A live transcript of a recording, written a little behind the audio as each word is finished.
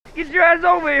Get your ass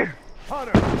over here!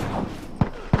 Hunter!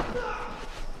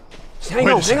 Hang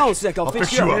on a sec, I'll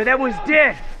fix you up. Yeah, that one's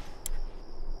dead!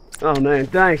 Oh man,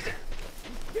 thanks.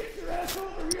 Get your ass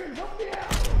over here and help me out!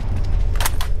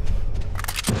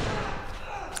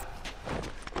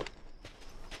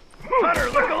 Hunter,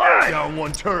 look alive! Down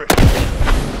one turret.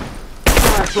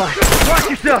 Watch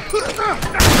yourself!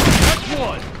 That's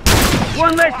one!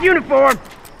 One less uniform!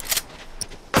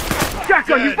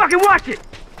 Shotgun, you fucking watch it!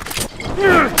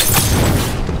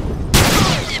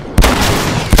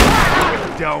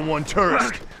 Down one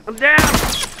turret. I'm down!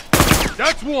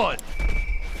 That's one!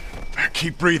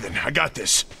 Keep breathing. I got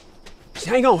this.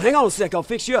 Hang on a sec, I'll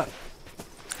fix you up.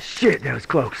 Shit, that was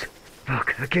close.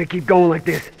 Fuck, I can't keep going like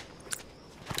this.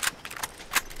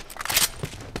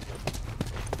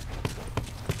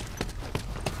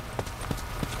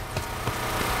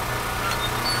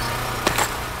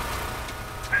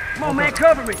 Come on, man,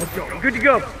 cover me. Let's go. Good to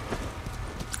go.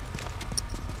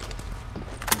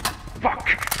 Fuck!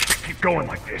 Keep going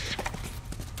like this.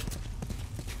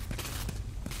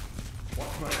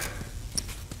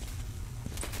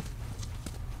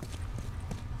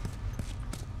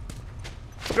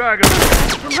 Drag him.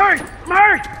 I'm hurt! I'm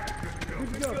hurt!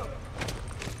 Good to go.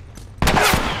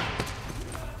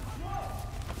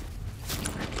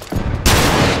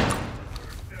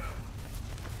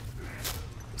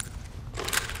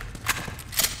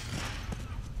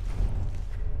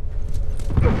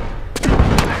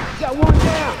 Got one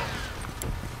down!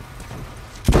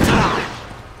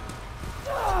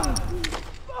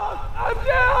 I'm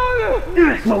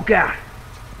down! Smoke out.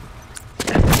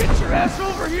 Get your ass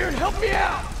over here and help me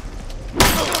out!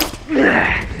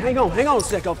 Hang on a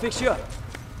sec, I'll fix you up.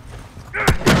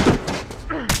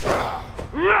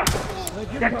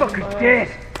 That fucker's dead.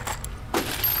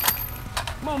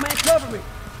 Come on, man, cover me.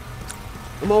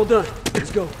 I'm all done.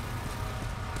 Let's go.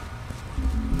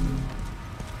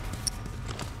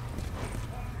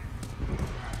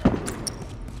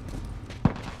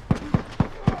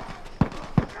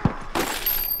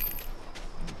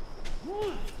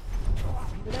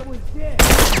 That one's dead.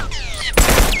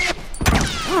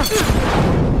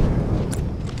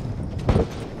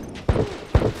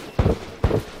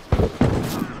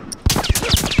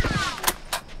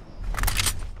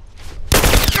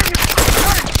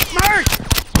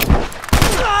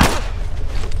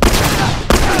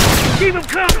 Keep him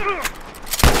coming!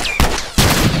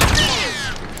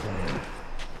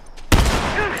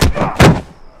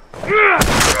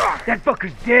 That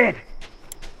fucker's dead!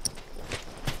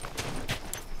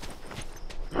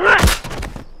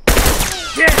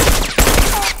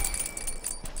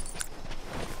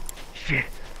 Shit,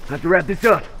 I have to wrap this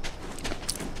up.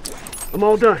 I'm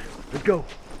all done. Let's go.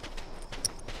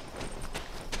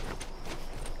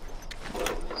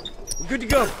 We're good to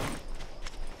go.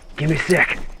 Give me a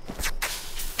sec.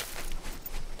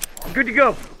 Good to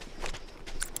go.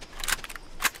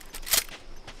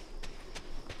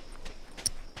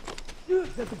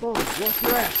 Set the bomb. Watch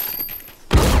your ass.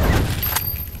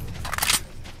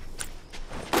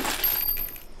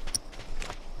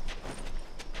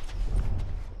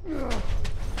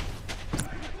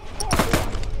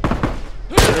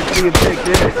 Let's see him take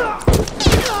this.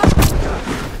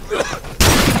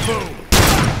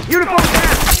 Uniform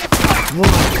down!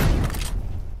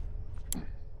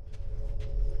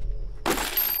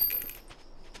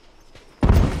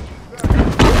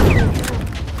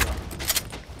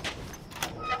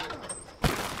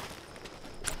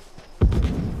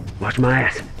 Watch my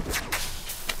ass.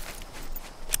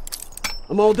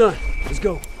 I'm all done. Let's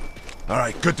go. All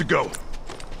right, good to go.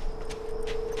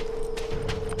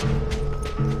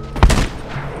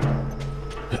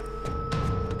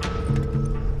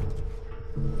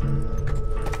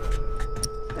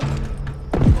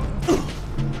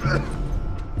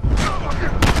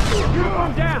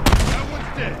 Uniform down! That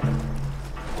one's dead.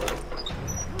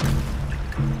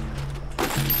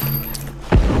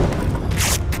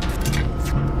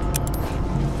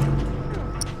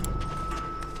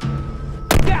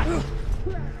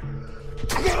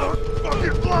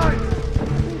 Fucking blind!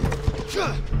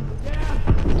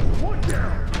 One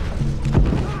down!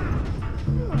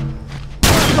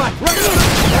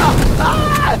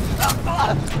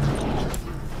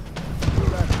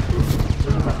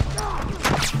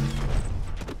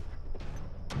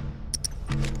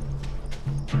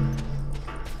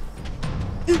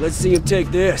 Let's see him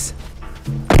take this.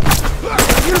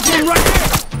 Uniform right there!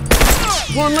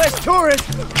 One less tourist!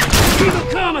 Keep them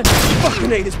coming!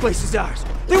 Fucking A, this place is ours.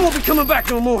 They won't be coming back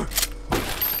no more.